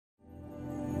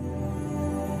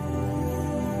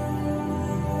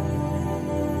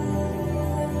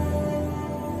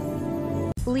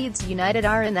Leeds United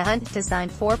are in the hunt to sign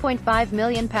 £4.5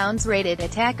 million rated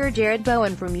attacker Jarrod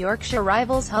Bowen from Yorkshire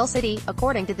rivals Hull City,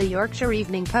 according to the Yorkshire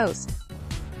Evening Post.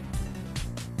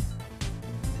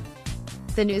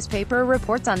 The newspaper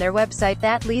reports on their website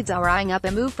that Leeds are eyeing up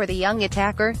a move for the young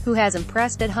attacker, who has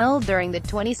impressed at Hull during the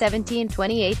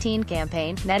 2017-2018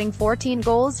 campaign, netting 14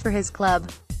 goals for his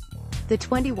club. The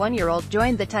 21-year-old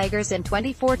joined the Tigers in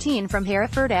 2014 from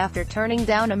Hereford after turning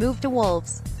down a move to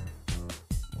Wolves.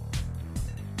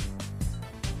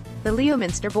 The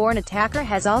Leominster-born attacker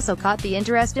has also caught the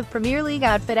interest of Premier League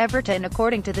outfit Everton,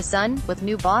 according to The Sun, with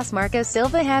new boss Marco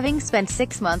Silva having spent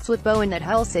 6 months with Bowen at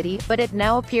Hull City, but it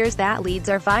now appears that Leeds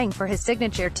are vying for his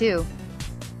signature too.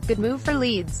 Good move for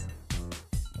Leeds.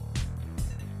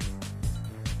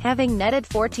 Having netted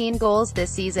 14 goals this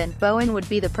season, Bowen would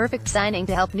be the perfect signing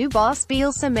to help new boss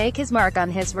Bielsa make his mark on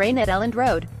his reign at Elland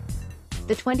Road.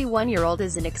 The 21-year-old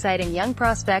is an exciting young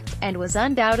prospect, and was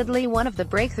undoubtedly one of the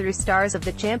breakthrough stars of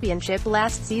the Championship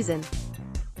last season.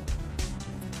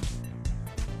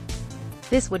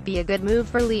 This would be a good move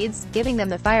for Leeds, giving them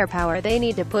the firepower they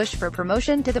need to push for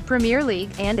promotion to the Premier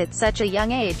League, and at such a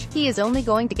young age, he is only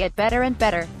going to get better and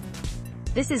better.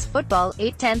 This is football,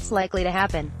 8/10 likely to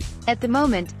happen. At the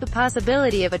moment, the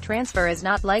possibility of a transfer is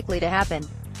not likely to happen.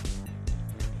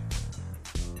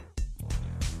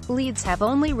 Leeds have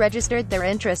only registered their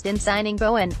interest in signing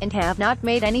Bowen, and have not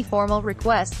made any formal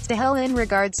requests to Hull in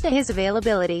regards to his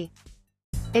availability.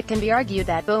 It can be argued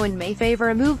that Bowen may favour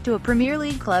a move to a Premier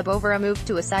League club over a move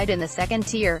to a side in the second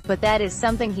tier, but that is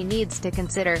something he needs to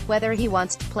consider, whether he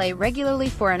wants to play regularly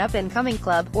for an up-and-coming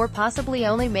club, or possibly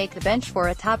only make the bench for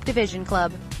a top-division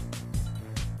club.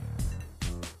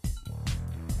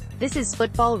 This is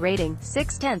Football Rating,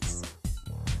 6/10.